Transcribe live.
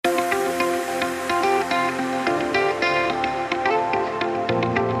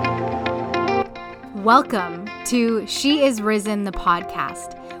Welcome to She Is Risen, the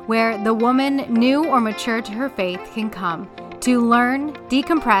podcast, where the woman new or mature to her faith can come to learn,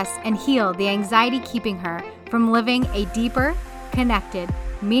 decompress, and heal the anxiety keeping her from living a deeper, connected,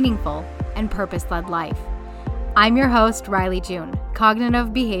 meaningful, and purpose-led life. I'm your host, Riley June, cognitive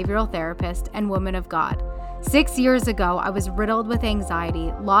behavioral therapist and woman of God. 6 years ago, I was riddled with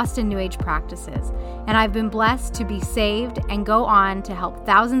anxiety, lost in New Age practices, and I've been blessed to be saved and go on to help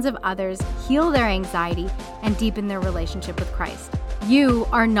thousands of others heal their anxiety and deepen their relationship with Christ. You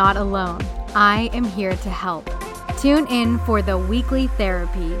are not alone. I am here to help. Tune in for the weekly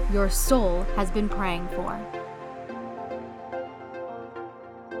therapy your soul has been praying for.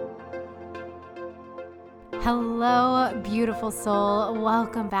 Hello, beautiful soul.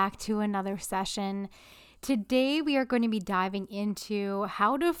 Welcome back to another session. Today, we are going to be diving into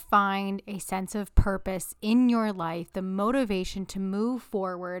how to find a sense of purpose in your life, the motivation to move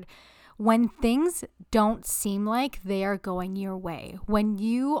forward when things don't seem like they are going your way, when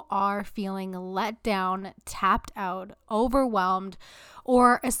you are feeling let down, tapped out, overwhelmed,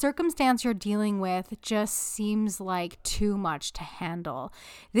 or a circumstance you're dealing with just seems like too much to handle.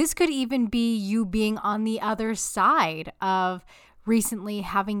 This could even be you being on the other side of recently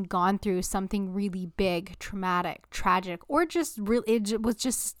having gone through something really big, traumatic, tragic, or just really, it was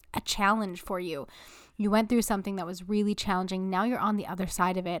just a challenge for you. You went through something that was really challenging. Now you're on the other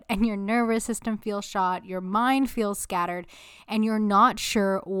side of it and your nervous system feels shot, your mind feels scattered, and you're not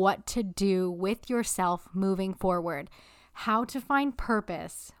sure what to do with yourself moving forward. How to find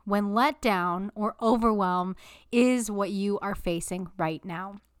purpose when let down or overwhelm is what you are facing right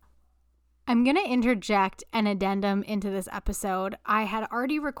now. I'm going to interject an addendum into this episode. I had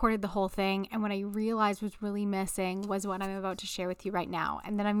already recorded the whole thing, and what I realized was really missing was what I'm about to share with you right now.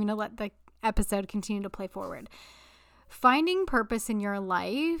 And then I'm going to let the episode continue to play forward. Finding purpose in your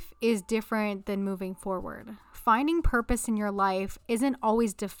life is different than moving forward. Finding purpose in your life isn't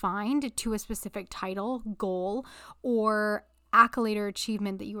always defined to a specific title, goal, or accolade or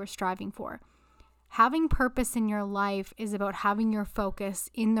achievement that you are striving for. Having purpose in your life is about having your focus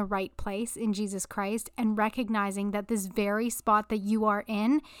in the right place in Jesus Christ and recognizing that this very spot that you are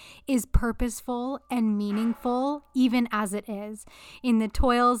in is purposeful and meaningful, even as it is. In the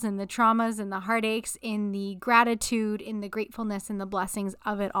toils and the traumas and the heartaches, in the gratitude, in the gratefulness and the blessings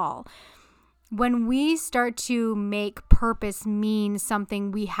of it all. When we start to make purpose mean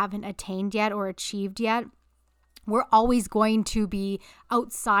something we haven't attained yet or achieved yet, we're always going to be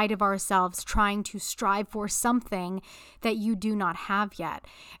outside of ourselves trying to strive for something that you do not have yet.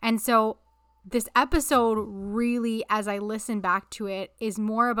 And so this episode really, as I listen back to it, is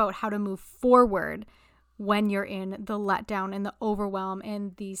more about how to move forward when you're in the letdown and the overwhelm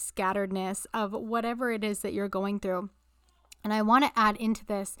and the scatteredness of whatever it is that you're going through. And I want to add into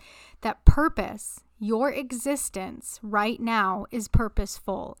this that purpose, your existence right now, is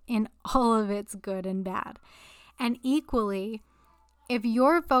purposeful in all of its good and bad. And equally, if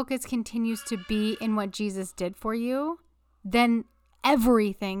your focus continues to be in what Jesus did for you, then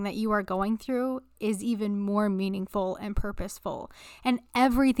everything that you are going through is even more meaningful and purposeful. And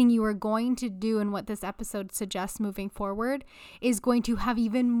everything you are going to do and what this episode suggests moving forward is going to have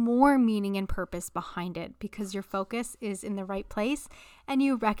even more meaning and purpose behind it because your focus is in the right place and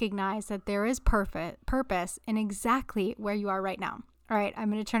you recognize that there is purpose in exactly where you are right now. All right,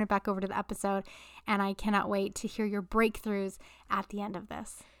 I'm going to turn it back over to the episode, and I cannot wait to hear your breakthroughs at the end of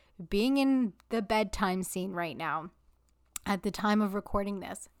this. Being in the bedtime scene right now, at the time of recording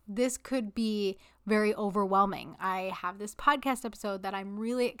this could be very overwhelming. I have this podcast episode that I'm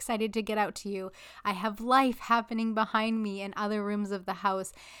really excited to get out to you. I have life happening behind me in other rooms of the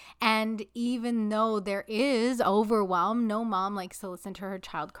house. And even though there is overwhelm, no mom likes to listen to her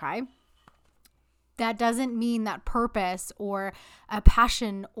child cry. That doesn't mean that purpose or a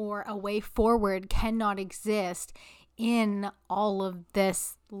passion or a way forward cannot exist in all of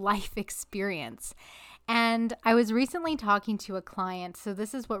this life experience. And I was recently talking to a client, so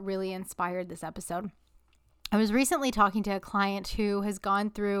this is what really inspired this episode. I was recently talking to a client who has gone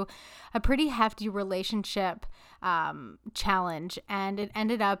through a pretty hefty relationship challenge, and it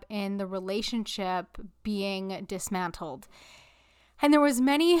ended up in the relationship being dismantled. And there was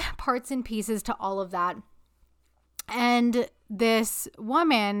many parts and pieces to all of that. And this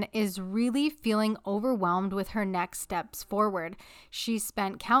woman is really feeling overwhelmed with her next steps forward. She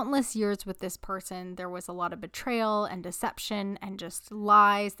spent countless years with this person. There was a lot of betrayal and deception and just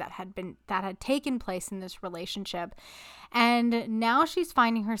lies that had taken place in this relationship. And now she's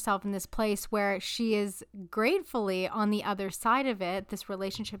finding herself in this place where she is gratefully on the other side of it. This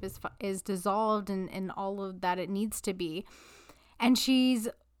relationship is dissolved and all of that it needs to be. And she's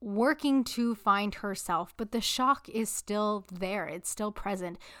working to find herself, but the shock is still there. It's still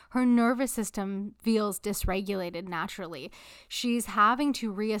present. Her nervous system feels dysregulated naturally. She's having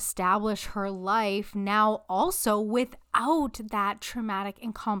to reestablish her life now also without that traumatic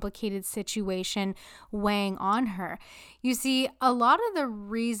and complicated situation weighing on her. You see, a lot of the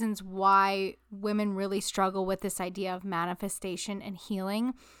reasons why women really struggle with this idea of manifestation and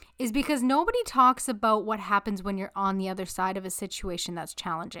healing is because nobody talks about what happens when you're on the other side of a situation that's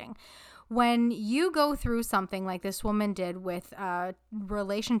challenging. When you go through something like this woman did with a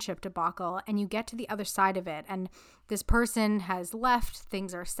relationship debacle and you get to the other side of it and this person has left,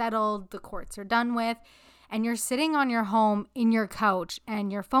 things are settled, the courts are done with, and you're sitting on your home in your couch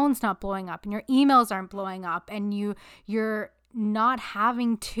and your phone's not blowing up and your emails aren't blowing up and you're not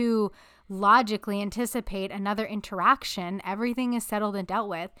having to logically anticipate another interaction, everything is settled and dealt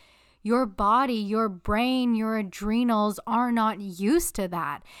with. Your body, your brain, your adrenals are not used to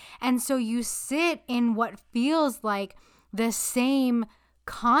that. And so you sit in what feels like the same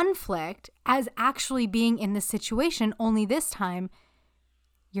conflict as actually being in the situation, only this time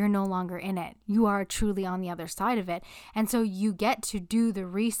you're no longer in it. You are truly on the other side of it. And so you get to do the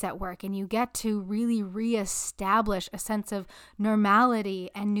reset work and you get to really reestablish a sense of normality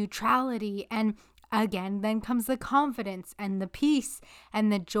and neutrality. And again, then comes the confidence and the peace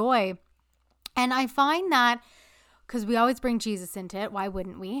and the joy. And I find that because we always bring Jesus into it. Why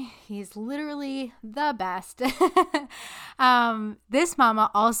wouldn't we? He's literally the best. This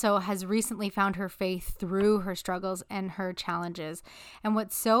mama also has recently found her faith through her struggles and her challenges. And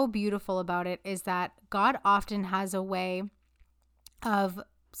what's so beautiful about it is that God often has a way of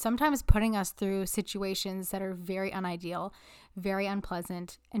sometimes putting us through situations that are very unideal, very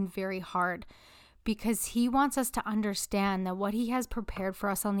unpleasant, and very hard, because he wants us to understand that what he has prepared for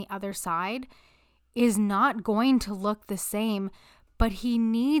us on the other side is not going to look the same, but he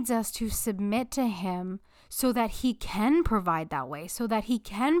needs us to submit to him so that he can provide that way, so that he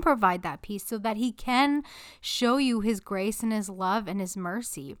can provide that peace, so that he can show you his grace and his love and his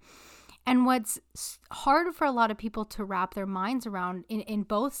mercy. And what's hard for a lot of people to wrap their minds around in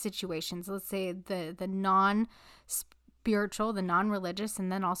both situations, let's say the non-spiritual, the non-religious,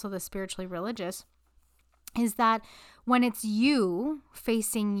 and then also the spiritually religious, is that when it's you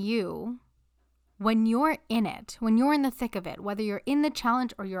facing you, when you're in it, when you're in the thick of it, whether you're in the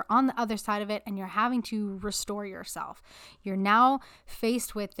challenge or you're on the other side of it and you're having to restore yourself, you're now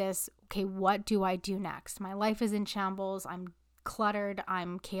faced with this, okay, what do I do next? My life is in shambles. I'm cluttered.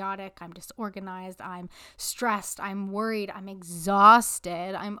 I'm chaotic. I'm disorganized. I'm stressed. I'm worried. I'm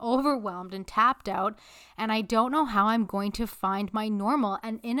exhausted. I'm overwhelmed and tapped out. And I don't know how I'm going to find my normal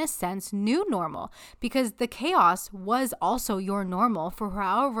and, in a sense, new normal, because the chaos was also your normal for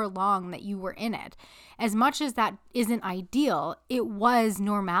however long that you were in it. As much as that isn't ideal, it was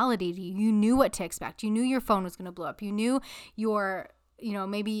normality to you. You knew what to expect. You knew your phone was going to blow up. You knew your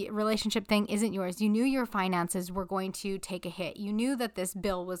maybe relationship thing isn't yours. You knew your finances were going to take a hit. You knew that this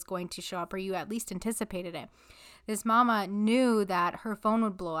bill was going to show up, or you at least anticipated it. This mama knew that her phone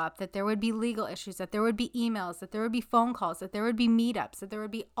would blow up, that there would be legal issues, that there would be emails, that there would be phone calls, that there would be meetups, that there would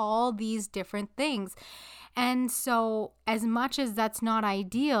be all these different things. And so as much as that's not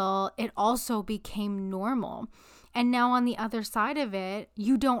ideal, it also became normal. And now on the other side of it,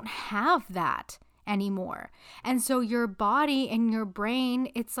 you don't have that anymore. And so your body and your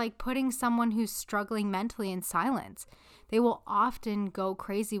brain, it's like putting someone who's struggling mentally in silence. They will often go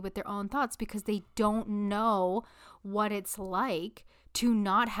crazy with their own thoughts because they don't know what it's like to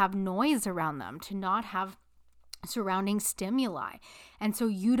not have noise around them, to not have surrounding stimuli. And so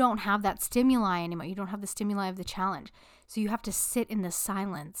you don't have that stimuli anymore. You don't have the stimuli of the challenge. So you have to sit in the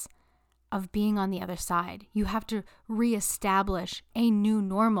silence of being on the other side. You have to reestablish a new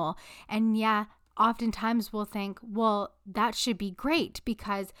normal. And yeah, oftentimes we'll think, well, that should be great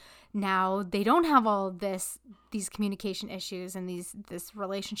because now they don't have all these communication issues and this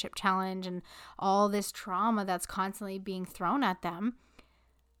relationship challenge and all this trauma that's constantly being thrown at them.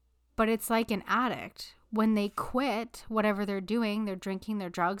 But it's like an addict. When they quit whatever they're doing, they're drinking, they're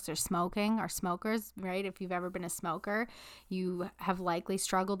drugs, they're smoking, or smokers, right? If you've ever been a smoker, you have likely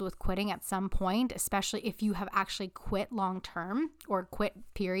struggled with quitting at some point, especially if you have actually quit long term or quit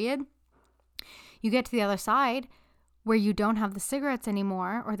period. You get to the other side where you don't have the cigarettes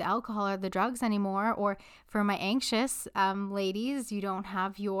anymore or the alcohol or the drugs anymore. Or for my anxious ladies, you don't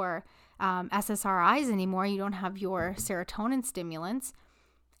have your SSRIs anymore. You don't have your serotonin stimulants.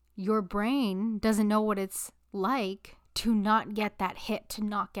 Your brain doesn't know what it's like to not get that hit, to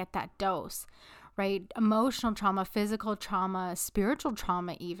not get that dose, right? Emotional trauma, physical trauma, spiritual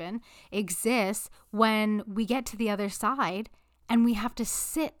trauma even exists when we get to the other side And we have to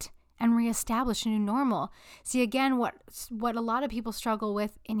sit and reestablish a new normal. See, again, what a lot of people struggle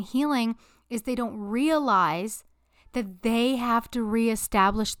with in healing is they don't realize that they have to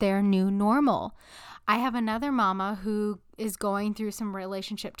reestablish their new normal. I have another mama who is going through some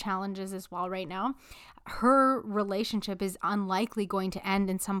relationship challenges as well right now. Her relationship is unlikely going to end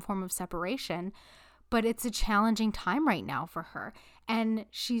in some form of separation, but it's a challenging time right now for her. And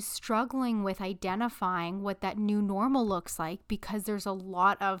she's struggling with identifying what that new normal looks like because there's a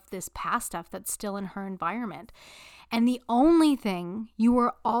lot of this past stuff that's still in her environment. And the only thing you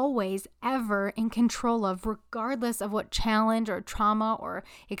are always ever in control of, regardless of what challenge or trauma or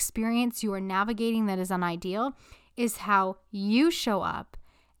experience you are navigating that is unideal, is how you show up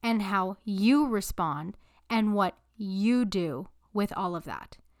and how you respond and what you do with all of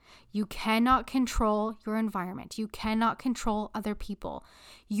that. You cannot control your environment. You cannot control other people.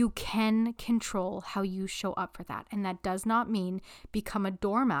 You can control how you show up for that. And that does not mean become a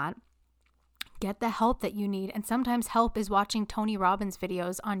doormat. Get the help that you need. And sometimes help is watching Tony Robbins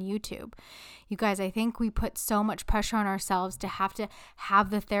videos on YouTube. You guys, I think we put so much pressure on ourselves to have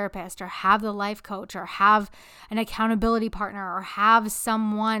the therapist or have the life coach or have an accountability partner or have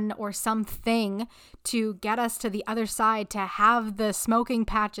someone or something to get us to the other side, to have the smoking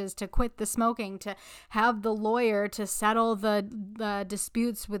patches, to quit the smoking, to have the lawyer to settle the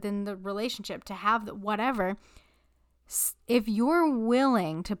disputes within the relationship, to have the whatever. If you're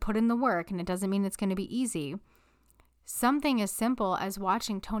willing to put in the work, and it doesn't mean it's going to be easy, something as simple as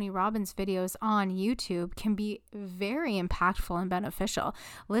watching Tony Robbins videos on YouTube can be very impactful and beneficial.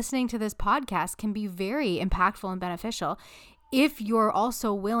 Listening to this podcast can be very impactful and beneficial if you're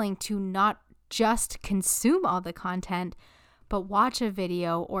also willing to not just consume all the content, but watch a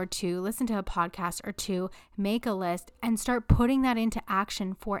video or two, listen to a podcast or two, make a list, and start putting that into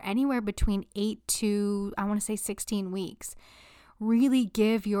action for anywhere between 8 to, 16 weeks. Really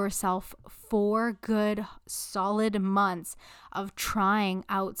give yourself 4 good, solid months of trying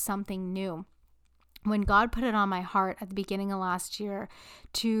out something new. When God put it on my heart at the beginning of last year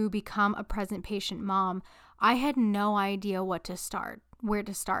to become a present patient mom, I had no idea where to start,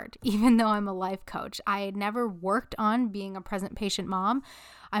 even though I'm a life coach. I had never worked on being a present patient mom.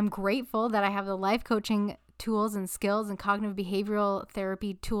 I'm grateful that I have the life coaching tools and skills and cognitive behavioral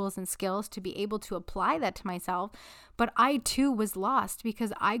therapy tools and skills to be able to apply that to myself. But I too was lost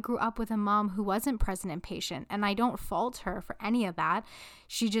because I grew up with a mom who wasn't present and patient, and I don't fault her for any of that.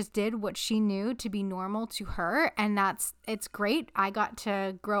 She just did what she knew to be normal to her, and it's great. I got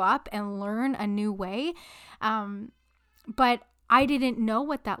to grow up and learn a new way. But I didn't know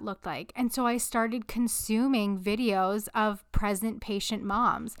what that looked like. And so I started consuming videos of present patient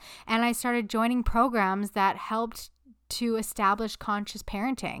moms. And I started joining programs that helped to establish conscious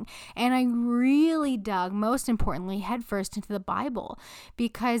parenting. And I really dug, most importantly, headfirst into the Bible,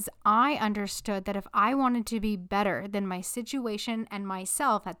 because I understood that if I wanted to be better than my situation and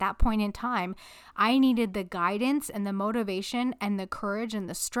myself at that point in time, I needed the guidance and the motivation and the courage and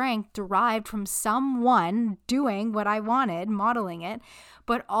the strength derived from someone doing what I wanted, modeling it,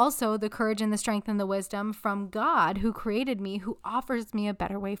 but also the courage and the strength and the wisdom from God who created me, who offers me a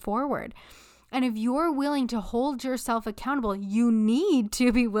better way forward. And if you're willing to hold yourself accountable, you need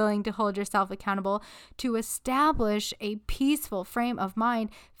to be willing to hold yourself accountable to establish a peaceful frame of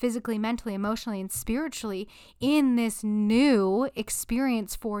mind, physically, mentally, emotionally, and spiritually in this new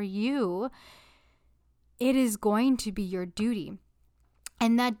experience for you. It is going to be your duty.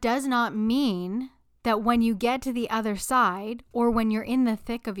 And that does not mean that when you get to the other side or when you're in the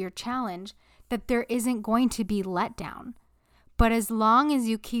thick of your challenge, that there isn't going to be letdown. But as long as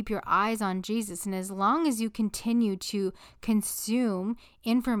you keep your eyes on Jesus and as long as you continue to consume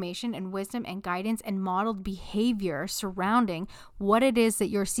information and wisdom and guidance and modeled behavior surrounding what it is that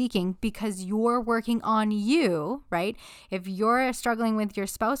you're seeking because you're working on you, right? If you're struggling with your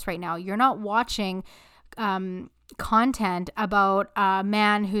spouse right now, you're not watching content about a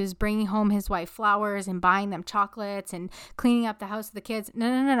man who's bringing home his wife flowers and buying them chocolates and cleaning up the house with the kids.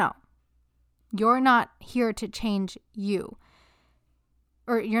 No. You're not here to change you.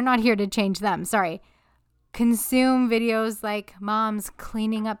 Or you're not here to change them, sorry. Consume videos like moms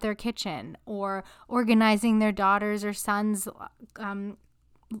cleaning up their kitchen or organizing their daughters' or sons'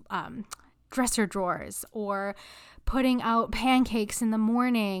 dresser drawers, or putting out pancakes in the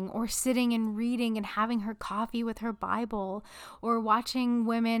morning, or sitting and reading and having her coffee with her Bible, or watching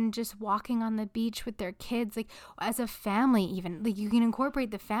women just walking on the beach with their kids, like as a family even. Like you can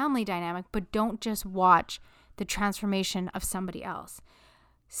incorporate the family dynamic, but don't just watch the transformation of somebody else.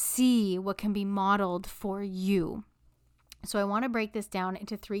 See what can be modeled for you. So I want to break this down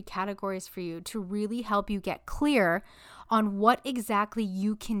into 3 categories for you to really help you get clear on what exactly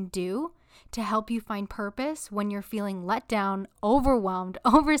you can do to help you find purpose when you're feeling let down, overwhelmed,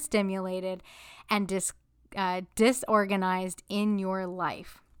 overstimulated, and disorganized in your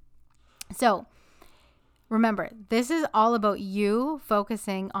life. So remember, this is all about you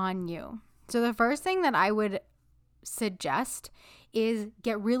focusing on you. So the first thing that I would suggest is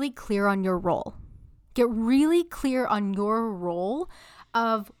get really clear on your role. Get really clear on your role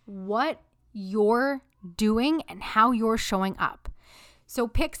of what you're doing and how you're showing up. So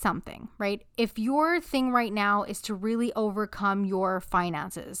pick something, right? If your thing right now is to really overcome your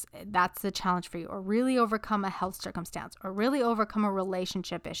finances, that's the challenge for you, or really overcome a health circumstance, or really overcome a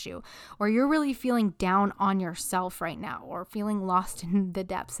relationship issue, or you're really feeling down on yourself right now, or feeling lost in the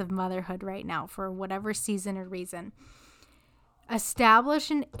depths of motherhood right now for whatever season or reason. Establish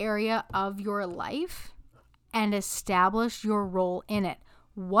an area of your life and establish your role in it.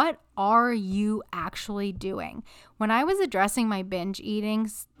 What are you actually doing? When I was addressing my binge eating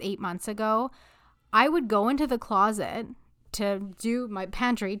 8 months ago, I would go into the closet to do my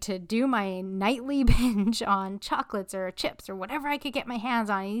pantry, to do my nightly binge on chocolates or chips or whatever I could get my hands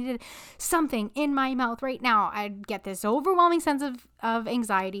on. I needed something in my mouth right now. I'd get this overwhelming sense of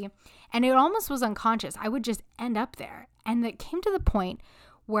anxiety, and it almost was unconscious. I would just end up there. And it came to the point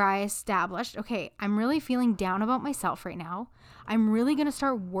where I established, okay, I'm really feeling down about myself right now. I'm really going to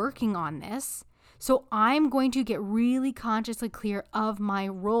start working on this. So I'm going to get really consciously clear of my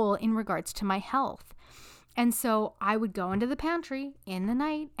role in regards to my health. And so I would go into the pantry in the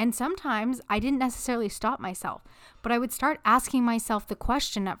night, and sometimes I didn't necessarily stop myself, but I would start asking myself the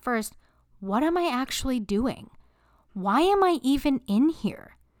question at first, what am I actually doing? Why am I even in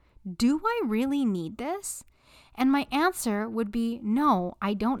here? Do I really need this? And my answer would be, no,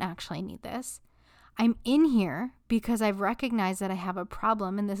 I don't actually need this. I'm in here because I've recognized that I have a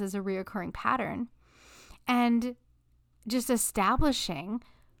problem and this is a reoccurring pattern. And just establishing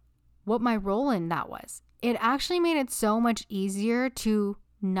what my role in that was. It actually made it so much easier to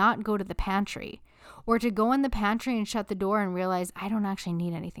not go to the pantry or to go in the pantry and shut the door and realize I don't actually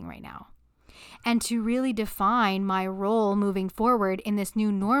need anything right now. And to really define my role moving forward in this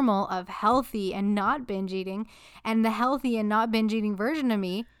new normal of healthy and not binge eating, and the healthy and not binge eating version of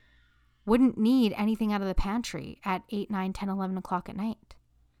me wouldn't need anything out of the pantry at 8, 9, 10, 11 o'clock at night.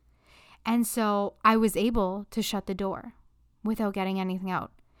 And so I was able to shut the door without getting anything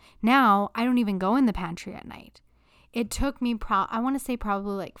out. Now I don't even go in the pantry at night. It took me, I want to say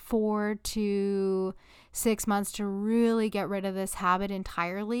probably like 4 to 6 months to really get rid of this habit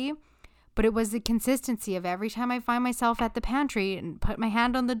entirely. But it was the consistency of every time I find myself at the pantry and put my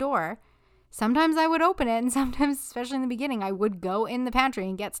hand on the door, sometimes I would open it, and sometimes, especially in the beginning, I would go in the pantry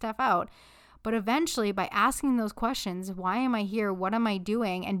and get stuff out. But eventually, by asking those questions, why am I here? What am I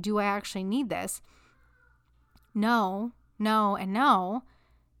doing? And do I actually need this? No, and no,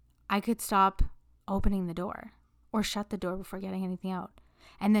 I could stop opening the door or shut the door before getting anything out,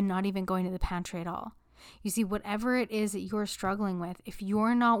 and then not even going to the pantry at all. You see, whatever it is that you're struggling with, if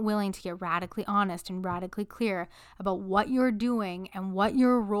you're not willing to get radically honest and radically clear about what you're doing and what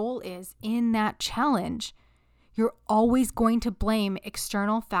your role is in that challenge, you're always going to blame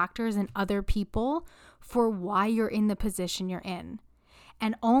external factors and other people for why you're in the position you're in.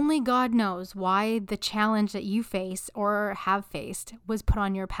 And only God knows why the challenge that you face or have faced was put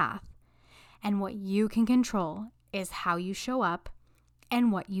on your path. And what you can control is how you show up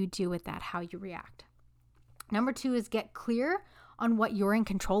and what you do with that, how you react. Number 2 is get clear on what you're in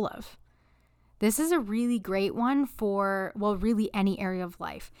control of. This is a really great one for, really any area of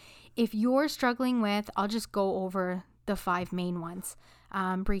life. If you're struggling with, I'll just go over the 5 main ones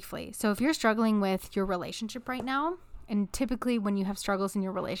briefly. So if you're struggling with your relationship right now, and typically when you have struggles in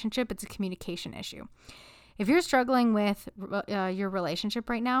your relationship, it's a communication issue. If you're struggling with your relationship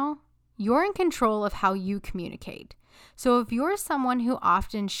right now, you're in control of how you communicate. So if you're someone who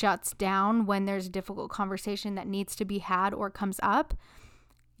often shuts down when there's a difficult conversation that needs to be had or comes up,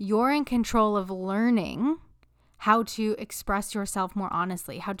 you're in control of learning how to express yourself more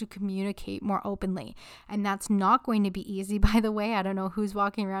honestly, how to communicate more openly. And that's not going to be easy, by the way. I don't know who's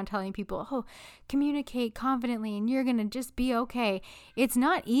walking around telling people, oh, communicate confidently and you're going to just be okay. It's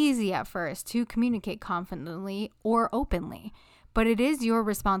not easy at first to communicate confidently or openly. But it is your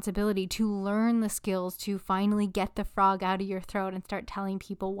responsibility to learn the skills to finally get the frog out of your throat and start telling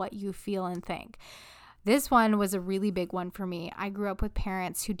people what you feel and think. This one was a really big one for me. I grew up with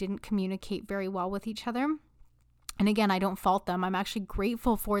parents who didn't communicate very well with each other. And again, I don't fault them. I'm actually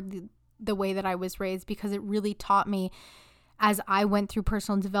grateful for the way that I was raised because it really taught me as I went through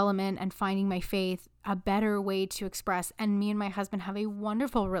personal development and finding my faith, a better way to express. And me and my husband have a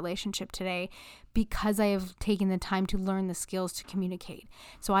wonderful relationship today because I have taken the time to learn the skills to communicate.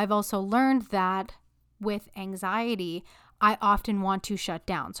 So I've also learned that with anxiety, I often want to shut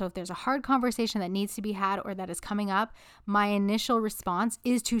down. So if there's a hard conversation that needs to be had or that is coming up, my initial response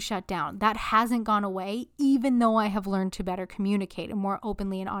is to shut down. That hasn't gone away, even though I have learned to better communicate and more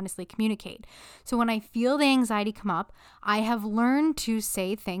openly and honestly communicate. So when I feel the anxiety come up, I have learned to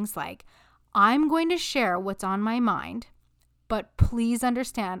say things like, I'm going to share what's on my mind, but please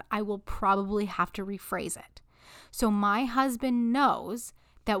understand, I will probably have to rephrase it. So my husband knows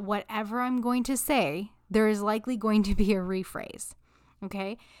that whatever I'm going to say, there is likely going to be a rephrase,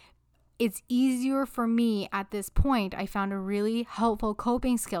 okay? It's easier for me at this point. I found a really helpful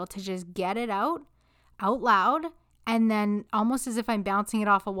coping skill to just get it out loud, and then almost as if I'm bouncing it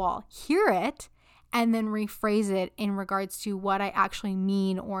off a wall, hear it, and then rephrase it in regards to what I actually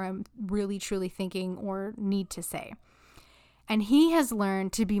mean or am really truly thinking or need to say. And he has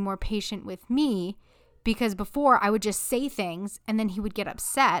learned to be more patient with me, because before I would just say things and then he would get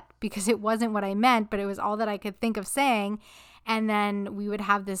upset because it wasn't what I meant, but it was all that I could think of saying. And then we would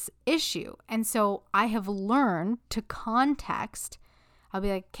have this issue. And so I have learned to context. I'll be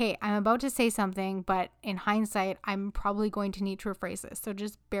like, okay, I'm about to say something, but in hindsight, I'm probably going to need to rephrase this. So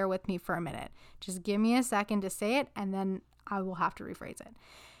just bear with me for a minute. Just give me a second to say it, and then I will have to rephrase it.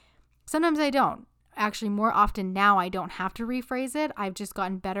 Sometimes I don't. Actually, more often now, I don't have to rephrase it. I've just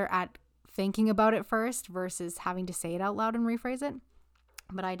gotten better at thinking about it first versus having to say it out loud and rephrase it.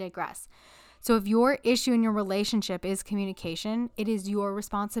 But I digress. So if your issue in your relationship is communication, it is your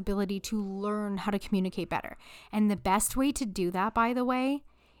responsibility to learn how to communicate better. And the best way to do that, by the way,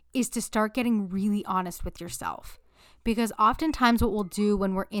 is to start getting really honest with yourself. Because oftentimes what we'll do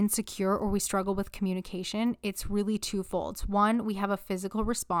when we're insecure or we struggle with communication, it's really twofold. One, we have a physical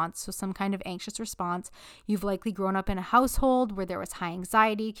response, so some kind of anxious response. You've likely grown up in a household where there was high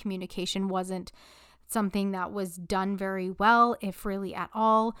anxiety. Communication wasn't something that was done very well, if really at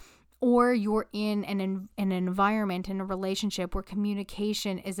all. Or you're in an environment, in a relationship where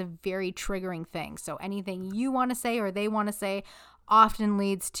communication is a very triggering thing. So anything you want to say or they want to say often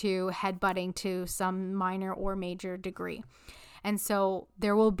leads to headbutting to some minor or major degree. And so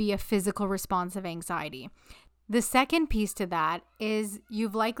there will be a physical response of anxiety. The second piece to that is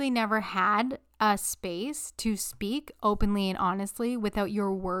you've likely never had a space to speak openly and honestly without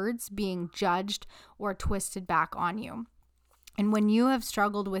your words being judged or twisted back on you. And when you have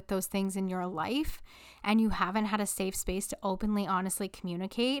struggled with those things in your life and you haven't had a safe space to openly, honestly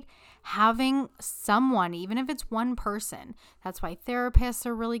communicate, having someone, even if it's one person, that's why therapists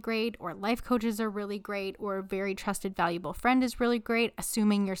are really great, or life coaches are really great, or a very trusted, valuable friend is really great,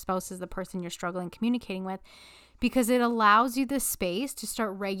 assuming your spouse is the person you're struggling communicating with, because it allows you the space to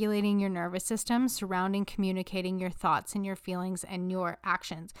start regulating your nervous system surrounding communicating your thoughts and your feelings and your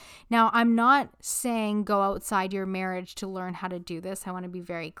actions. Now, I'm not saying go outside your marriage to learn how to do this. I want to be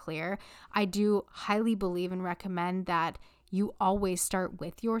very clear. I do highly believe and recommend that you always start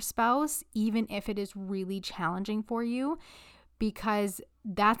with your spouse, even if it is really challenging for you, because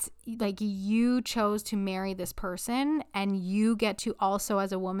that's like you chose to marry this person, and you get to also,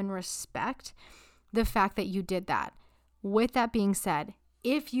 as a woman, respect the fact that you did that. With that being said,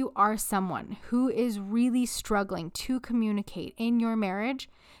 if you are someone who is really struggling to communicate in your marriage,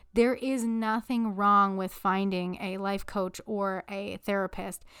 there is nothing wrong with finding a life coach or a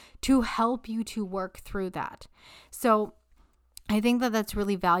therapist to help you to work through that. So I think that that's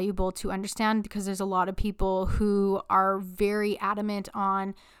really valuable to understand, because there's a lot of people who are very adamant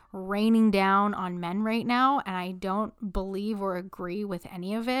on raining down on men right now, and I don't believe or agree with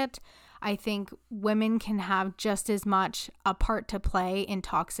any of it. I think women can have just as much a part to play in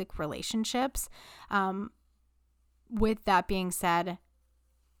toxic relationships. With that being said,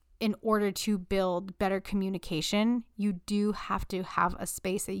 in order to build better communication, you do have to have a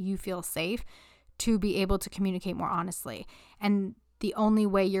space that you feel safe to be able to communicate more honestly. And the only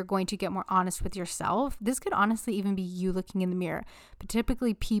way you're going to get more honest with yourself, this could honestly even be you looking in the mirror. But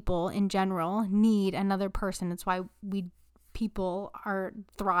typically people in general need another person. That's why people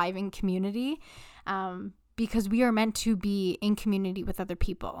thrive in community, because we are meant to be in community with other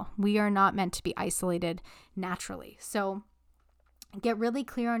people. We are not meant to be isolated naturally. So get really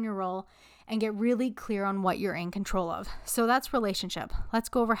clear on your role and get really clear on what you're in control of. So that's relationship. Let's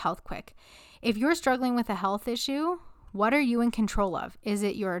go over health quick. If you're struggling with a health issue, What are you in control of? Is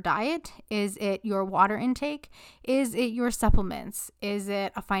it your diet? Is it your water intake? Is it your supplements? Is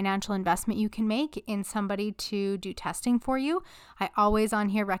it a financial investment you can make in somebody to do testing for you? I always on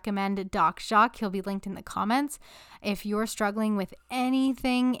here recommend Doc Jacques. He'll be linked in the comments. If you're struggling with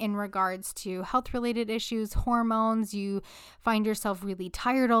anything in regards to health-related issues, hormones, you find yourself really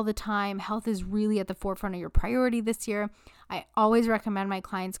tired all the time, health is really at the forefront of your priority this year, I always recommend my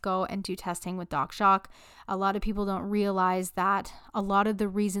clients go and do testing with Doc Jacques. A lot of people don't realize that a lot of the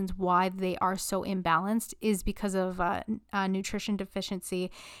reasons why they are so imbalanced is because of nutrition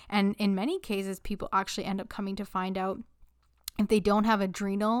deficiency. And in many cases, people actually end up coming to find out if they don't have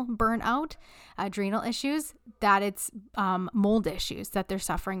adrenal burnout, adrenal issues, that it's mold issues that they're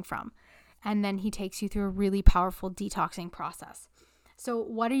suffering from. And then he takes you through a really powerful detoxing process. So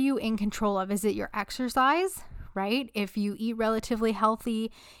what are you in control of? Is it your exercise? Right? If you eat relatively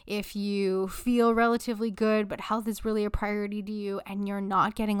healthy, if you feel relatively good, but health is really a priority to you and you're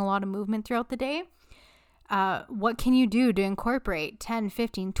not getting a lot of movement throughout the day, what can you do to incorporate 10,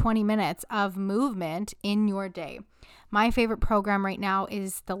 15, 20 minutes of movement in your day? My favorite program right now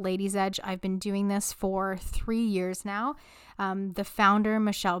is the Ladies Edge. I've been doing this for 3 years now. The founder,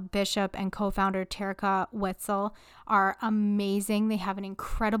 Michelle Bishop, and co-founder, Terika Wetzel, are amazing. They have an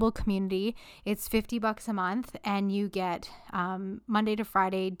incredible community. It's $50 a month, and you get Monday to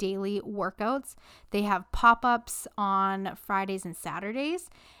Friday daily workouts. They have pop-ups on Fridays and Saturdays,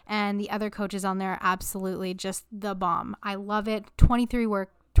 and the other coaches on there are absolutely just the bomb. I love it.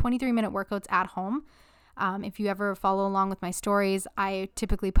 23-minute workouts at home. If you ever follow along with my stories, I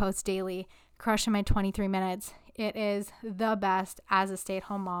typically post daily, crushing my 23 minutes. It is the best as a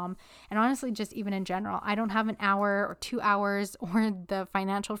stay-at-home mom. And honestly, just even in general, I don't have an hour or 2 hours or the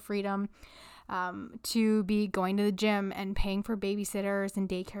financial freedom to be going to the gym and paying for babysitters and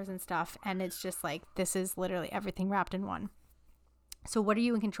daycares and stuff. And it's just like, this is literally everything wrapped in one. So what are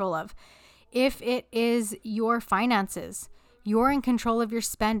you in control of? If it is your finances, you're in control of your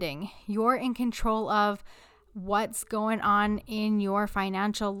spending. You're in control of what's going on in your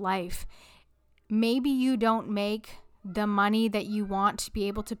financial life. Maybe you don't make the money that you want to be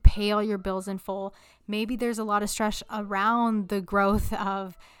able to pay all your bills in full. Maybe there's a lot of stress around the growth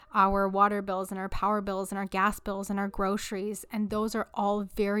of our water bills and our power bills and our gas bills and our groceries. And those are all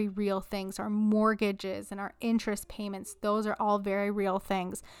very real things. Our mortgages and our interest payments, those are all very real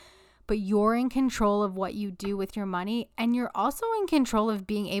things. But you're in control of what you do with your money, and you're also in control of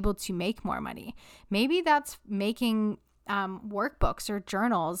being able to make more money. Maybe that's making workbooks or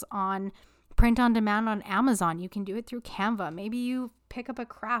journals on print on demand on Amazon. You can do it through Canva. Maybe you pick up a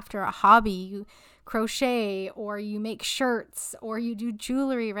craft or a hobby, you crochet, or you make shirts, or you do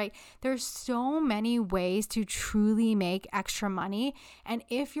jewelry, right? There's so many ways to truly make extra money. And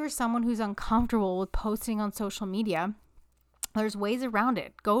if you're someone who's uncomfortable with posting on social media, there's ways around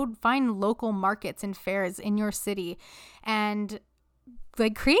it. Go find local markets and fairs in your city and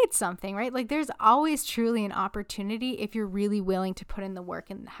like create something, right? Like there's always truly an opportunity if you're really willing to put in the work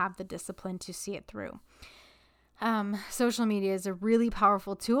and have the discipline to see it through. Social media is a really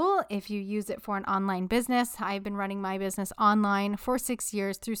powerful tool if you use it for an online business. I've been running my business online for 6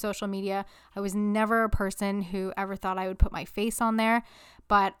 years through social media. I was never a person who ever thought I would put my face on there,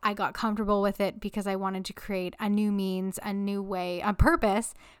 but I got comfortable with it because I wanted to create a new means, a new way, a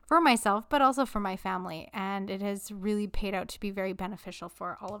purpose for myself, but also for my family. And it has really paid out to be very beneficial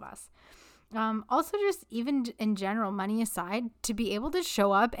for all of us. Also, just even in general, money aside, to be able to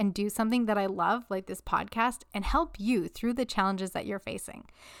show up and do something that I love, like this podcast, and help you through the challenges that you're facing.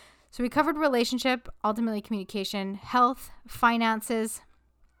 So we covered relationship, ultimately communication, health, finances,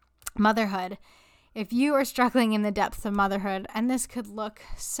 motherhood. If you are struggling in the depths of motherhood, and this could look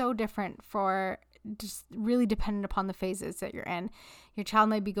so different for just really dependent upon the phases that you're in. Your child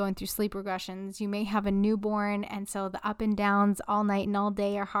might be going through sleep regressions. You may have a newborn, and so the up and downs all night and all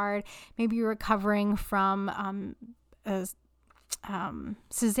day are hard. Maybe you're recovering from a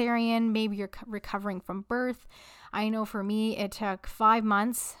cesarean. Maybe you're recovering from birth. I know for me, it took 5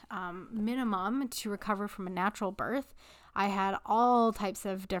 months minimum to recover from a natural birth. I had all types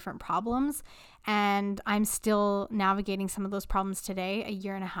of different problems, and I'm still navigating some of those problems today, a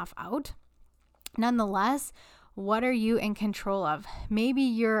year and a half out. Nonetheless, what are you in control of? Maybe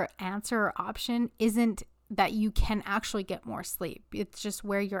your answer or option isn't that you can actually get more sleep. It's just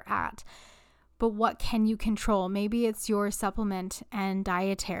where you're at. But what can you control? Maybe it's your supplement and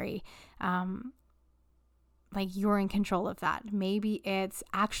dietary. Like you're in control of that. Maybe it's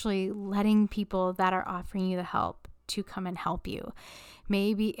actually letting people that are offering you the help to come and help you.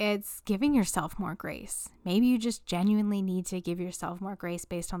 Maybe it's giving yourself more grace. Maybe you just genuinely need to give yourself more grace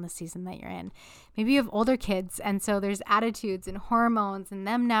based on the season that you're in. Maybe you have older kids, and so there's attitudes and hormones and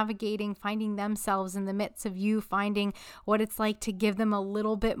them navigating, finding themselves in the midst of you finding what it's like to give them a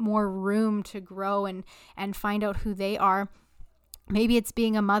little bit more room to grow and find out who they are. Maybe it's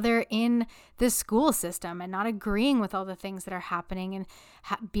being a mother in the school system and not agreeing with all the things that are happening, and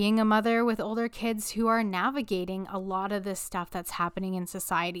being a mother with older kids who are navigating a lot of this stuff that's happening in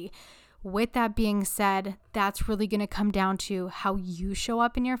society. With that being said, that's really going to come down to how you show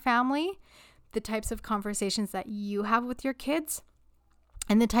up in your family, the types of conversations that you have with your kids,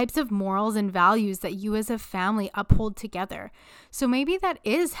 and the types of morals and values that you as a family uphold together. So maybe that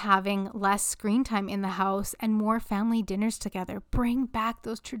is having less screen time in the house and more family dinners together. Bring back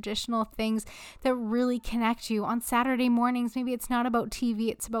those traditional things that really connect you. On Saturday mornings, maybe it's not about TV,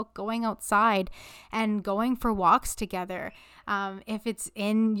 it's about going outside and going for walks together. If it's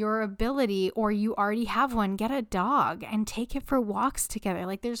in your ability or you already have one, get a dog and take it for walks together.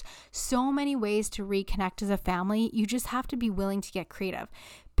 Like, there's so many ways to reconnect as a family. You just have to be willing to get creative.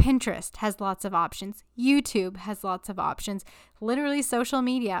 Pinterest has lots of options. YouTube has lots of options. Literally social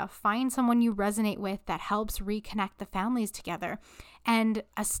media. Find someone you resonate with that helps reconnect the families together and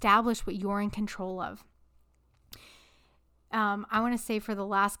establish what you're in control of. I want to say for the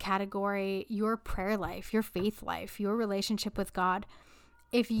last category, your prayer life, your faith life, your relationship with God.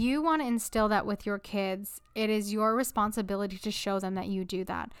 If you want to instill that with your kids, it is your responsibility to show them that you do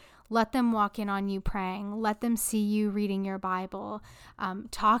that. Let them walk in on you praying. Let them see you reading your Bible.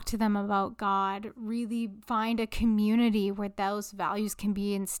 Talk to them about God. Really find a community where those values can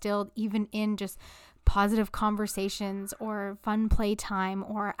be instilled, even in just positive conversations or fun playtime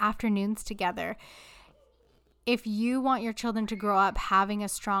or afternoons together. If you want your children to grow up having a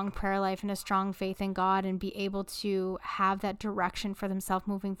strong prayer life and a strong faith in God and be able to have that direction for themselves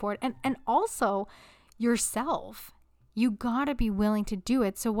moving forward, and also yourself, you gotta be willing to do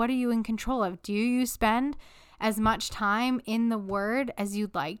it. So what are you in control of? Do you spend as much time in the Word as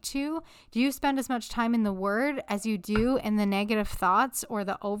you'd like to? Do you spend as much time in the Word as you do in the negative thoughts or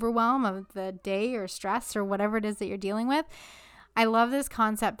the overwhelm of the day or stress or whatever it is that you're dealing with? I love this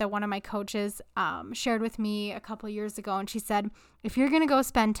concept that one of my coaches shared with me a couple years ago. And she said, if you're going to go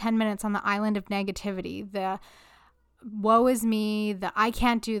spend 10 minutes on the island of negativity, the woe is me, the I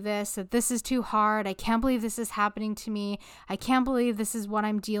can't do this, that this is too hard, I can't believe this is happening to me, I can't believe this is what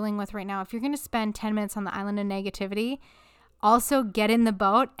I'm dealing with right now. If you're going to spend 10 minutes on the island of negativity, also get in the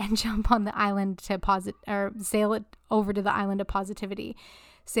boat and jump on the island to sail it over to the island of positivity.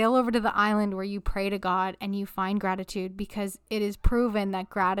 Sail over to the island where you pray to God and you find gratitude, because it is proven that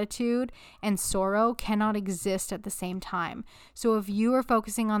gratitude and sorrow cannot exist at the same time. So if you are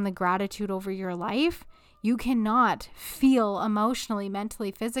focusing on the gratitude over your life, you cannot feel emotionally,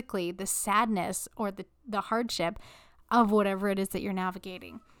 mentally, physically the sadness or the hardship of whatever it is that you're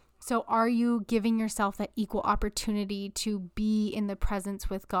navigating. So are you giving yourself that equal opportunity to be in the presence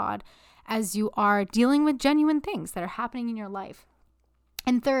with God as you are dealing with genuine things that are happening in your life?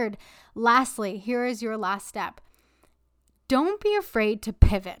 And third, lastly, here is your last step. Don't be afraid to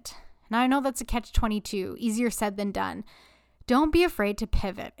pivot. Now, I know that's a catch-22, easier said than done. Don't be afraid to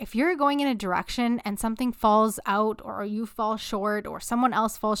pivot. If you're going in a direction and something falls out, or you fall short, or someone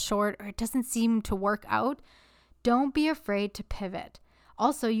else falls short, or it doesn't seem to work out, don't be afraid to pivot.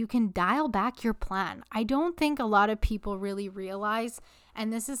 Also, you can dial back your plan. I don't think a lot of people really realize,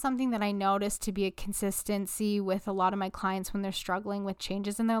 and this is something that I noticed to be a consistency with a lot of my clients when they're struggling with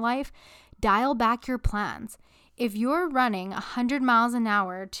changes in their life, dial back your plans. If you're running 100 miles an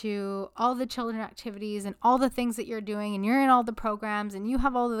hour to all the children activities and all the things that you're doing, and you're in all the programs and you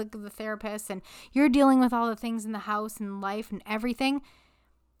have all the therapists and you're dealing with all the things in the house and life and everything,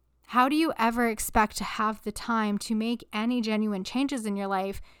 how do you ever expect to have the time to make any genuine changes in your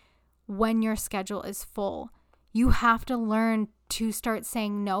life when your schedule is full? You have to learn to start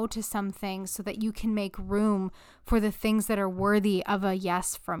saying no to some things so that you can make room for the things that are worthy of a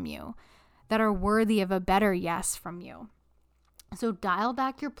yes from you, that are worthy of a better yes from you. So dial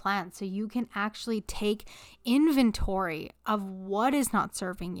back your plan so you can actually take inventory of what is not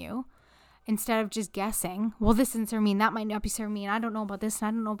serving you, instead of just guessing, well, this isn't serving me, and that might not be serving me, and I don't know about this, and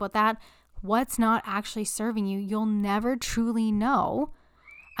I don't know about that. What's not actually serving you, you'll never truly know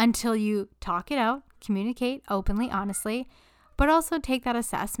until you talk it out, communicate openly, honestly, but also take that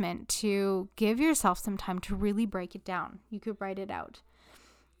assessment to give yourself some time to really break it down. You could write it out.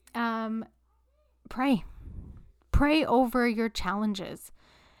 Pray over your challenges.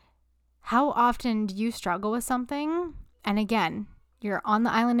 How often do you struggle with something? And again, you're on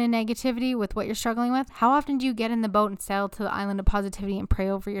the island of negativity with what you're struggling with, how often do you get in the boat and sail to the island of positivity and pray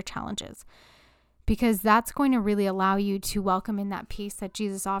over your challenges? Because that's going to really allow you to welcome in that peace that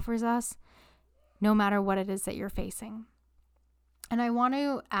Jesus offers us, no matter what it is that you're facing. And I want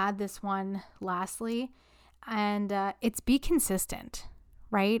to add this one lastly, and it's be consistent,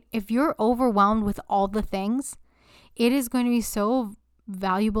 right? If you're overwhelmed with all the things, it is going to be so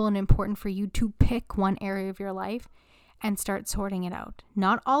valuable and important for you to pick one area of your life and start sorting it out.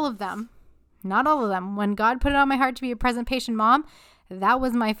 Not all of them. When God put it on my heart to be a present patient mom, that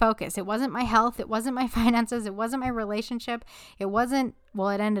was my focus. It wasn't my health. It wasn't my finances. It wasn't my relationship. It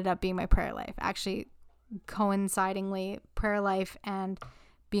ended up being my prayer life. Actually, coincidingly, prayer life and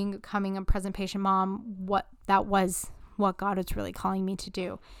becoming a present patient mom, that was what God was really calling me to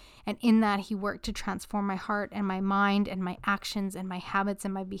do. And in that, he worked to transform my heart and my mind and my actions and my habits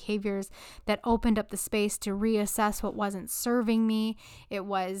and my behaviors that opened up the space to reassess what wasn't serving me. It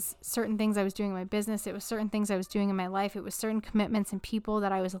was certain things I was doing in my business. It was certain things I was doing in my life. It was certain commitments and people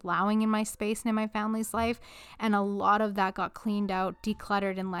that I was allowing in my space and in my family's life. And a lot of that got cleaned out,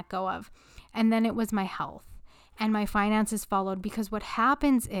 decluttered, and let go of. And then it was my health. And my finances followed, because what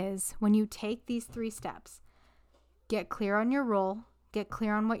happens is when you take these 3 steps, get clear on your role, get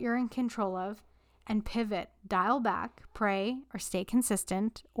clear on what you're in control of, and pivot, dial back, pray, or stay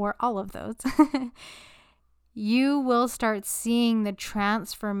consistent, or all of those, you will start seeing the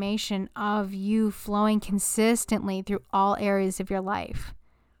transformation of you flowing consistently through all areas of your life.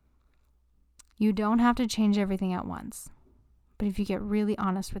 You don't have to change everything at once. But if you get really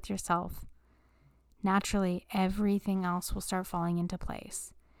honest with yourself, naturally, everything else will start falling into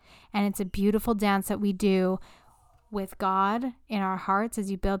place. And it's a beautiful dance that we do with God in our hearts as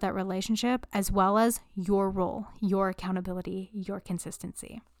you build that relationship, as well as your role, your accountability, your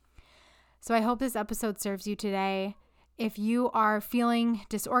consistency. So I hope this episode serves you today. If you are feeling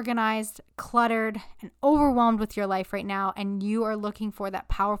disorganized, cluttered, and overwhelmed with your life right now, and you are looking for that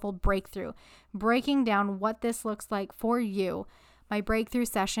powerful breakthrough, breaking down what this looks like for you, my breakthrough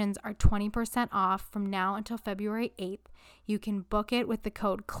sessions are 20% off from now until February 8th. You can book it with the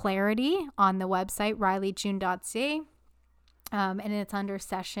code CLARITY on the website, RileyJune.ca, and it's under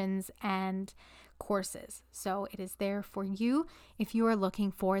sessions and courses. So it is there for you if you are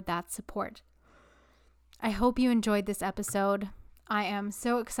looking for that support. I hope you enjoyed this episode. I am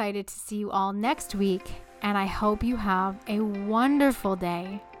so excited to see you all next week, and I hope you have a wonderful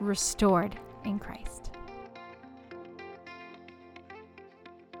day restored in Christ.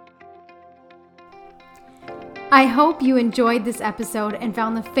 I hope you enjoyed this episode and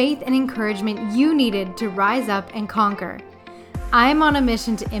found the faith and encouragement you needed to rise up and conquer. I'm on a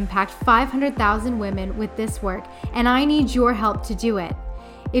mission to impact 500,000 women with this work, and I need your help to do it.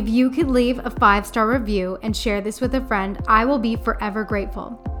 If you could leave a 5-star review and share this with a friend, I will be forever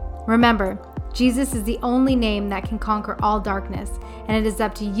grateful. Remember, Jesus is the only name that can conquer all darkness, and it is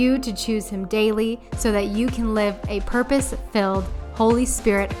up to you to choose him daily so that you can live a purpose-filled, Holy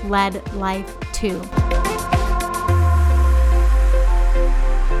Spirit-led life too.